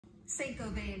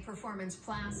Saint-Gobain Performance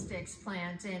Plastics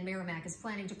plant in Merrimack is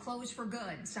planning to close for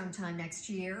good sometime next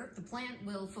year. The plant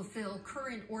will fulfill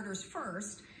current orders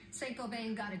first.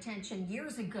 Saint-Gobain got attention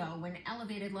years ago when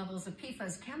elevated levels of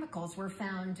PFAS chemicals were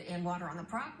found in water on the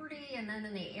property and then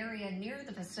in the area near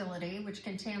the facility, which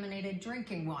contaminated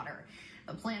drinking water.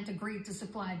 The plant agreed to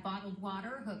supply bottled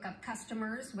water, hook up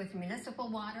customers with municipal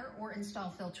water, or install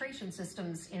filtration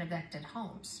systems in affected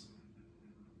homes.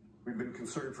 We've been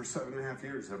concerned for 7.5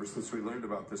 years, ever since we learned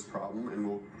about this problem, and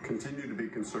we'll continue to be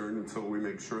concerned until we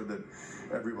make sure that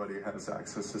everybody has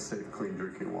access to safe, clean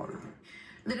drinking water.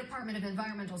 The Department of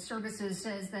Environmental Services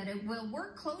says that it will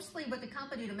work closely with the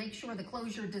company to make sure the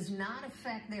closure does not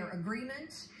affect their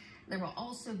agreement. There will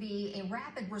also be a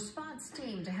rapid response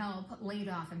team to help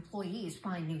laid-off employees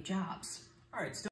find new jobs. All right.